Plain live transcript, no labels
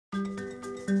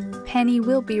Penny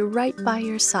will be right by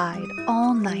your side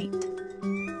all night.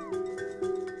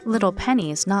 Little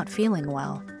Penny is not feeling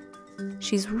well.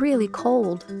 She's really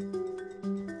cold.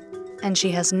 And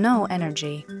she has no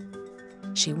energy.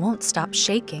 She won't stop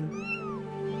shaking.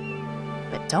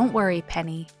 But don't worry,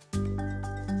 Penny.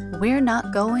 We're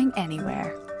not going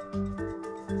anywhere.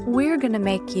 We're gonna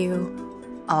make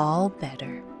you all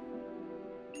better.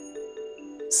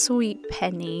 Sweet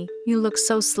Penny, you look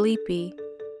so sleepy.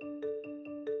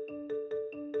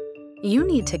 You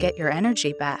need to get your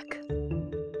energy back.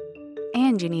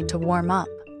 And you need to warm up.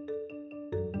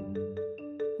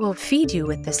 We'll feed you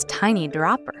with this tiny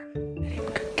dropper.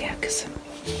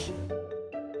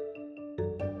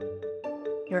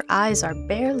 Your eyes are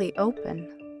barely open.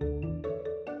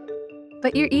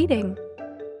 But you're eating.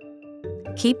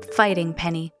 Keep fighting,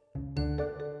 Penny.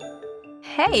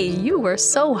 Hey, you were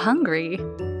so hungry.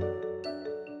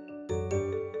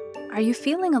 Are you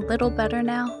feeling a little better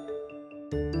now?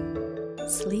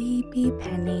 Sleepy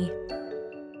Penny.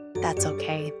 That's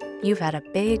okay. You've had a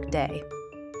big day.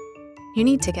 You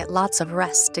need to get lots of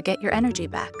rest to get your energy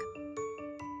back.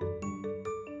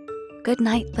 Good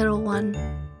night, little one.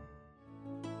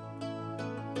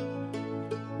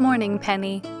 Morning,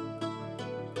 Penny.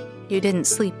 You didn't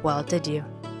sleep well, did you?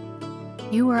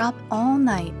 You were up all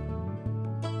night.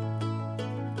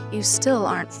 You still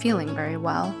aren't feeling very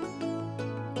well.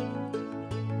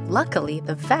 Luckily,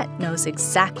 the vet knows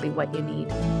exactly what you need.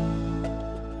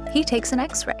 He takes an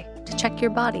X-ray to check your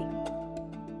body.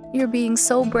 You're being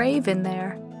so brave in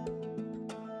there.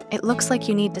 It looks like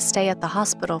you need to stay at the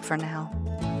hospital for now.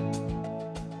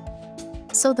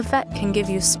 So the vet can give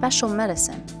you special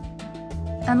medicine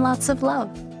and lots of love.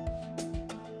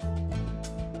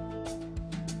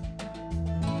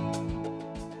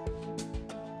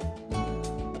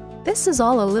 This is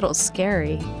all a little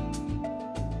scary.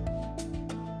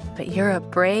 But you're a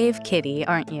brave kitty,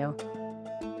 aren't you?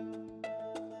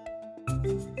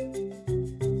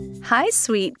 Hi,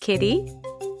 sweet kitty.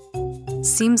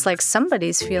 Seems like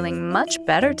somebody's feeling much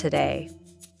better today.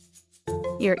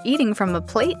 You're eating from a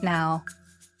plate now.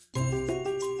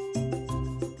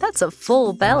 That's a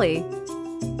full belly.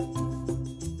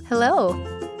 Hello.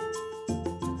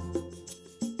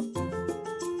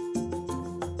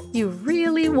 You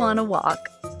really want to walk.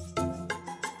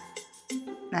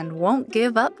 And won't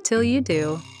give up till you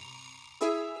do.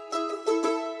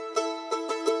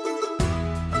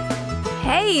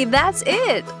 Hey, that's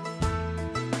it!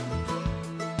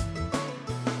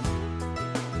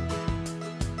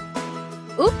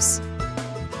 Oops!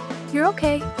 You're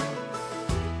okay.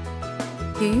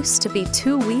 You used to be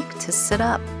too weak to sit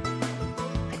up,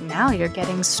 but now you're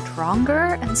getting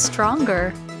stronger and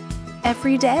stronger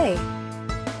every day.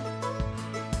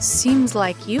 Seems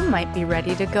like you might be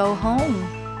ready to go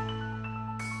home.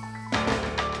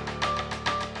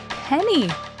 Penny,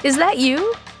 is that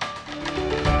you?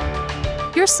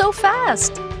 You're so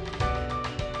fast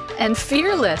and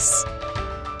fearless.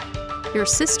 Your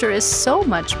sister is so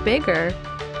much bigger,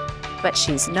 but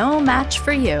she's no match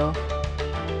for you.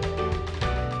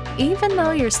 Even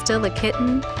though you're still a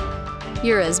kitten,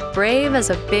 you're as brave as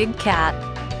a big cat.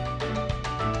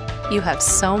 You have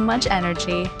so much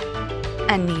energy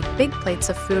and need big plates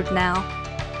of food now.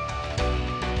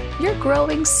 You're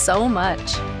growing so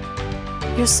much.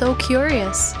 You're so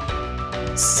curious,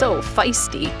 so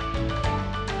feisty.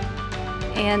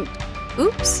 And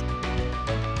oops,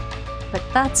 but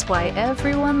that's why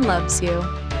everyone loves you.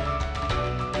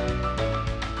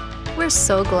 We're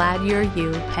so glad you're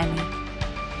you, Penny.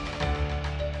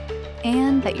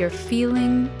 And that you're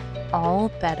feeling all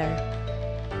better.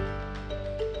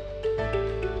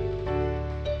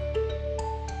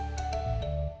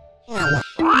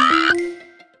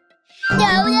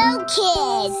 Dodo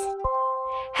Kids!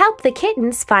 Help the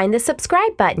kittens find the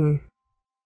subscribe button.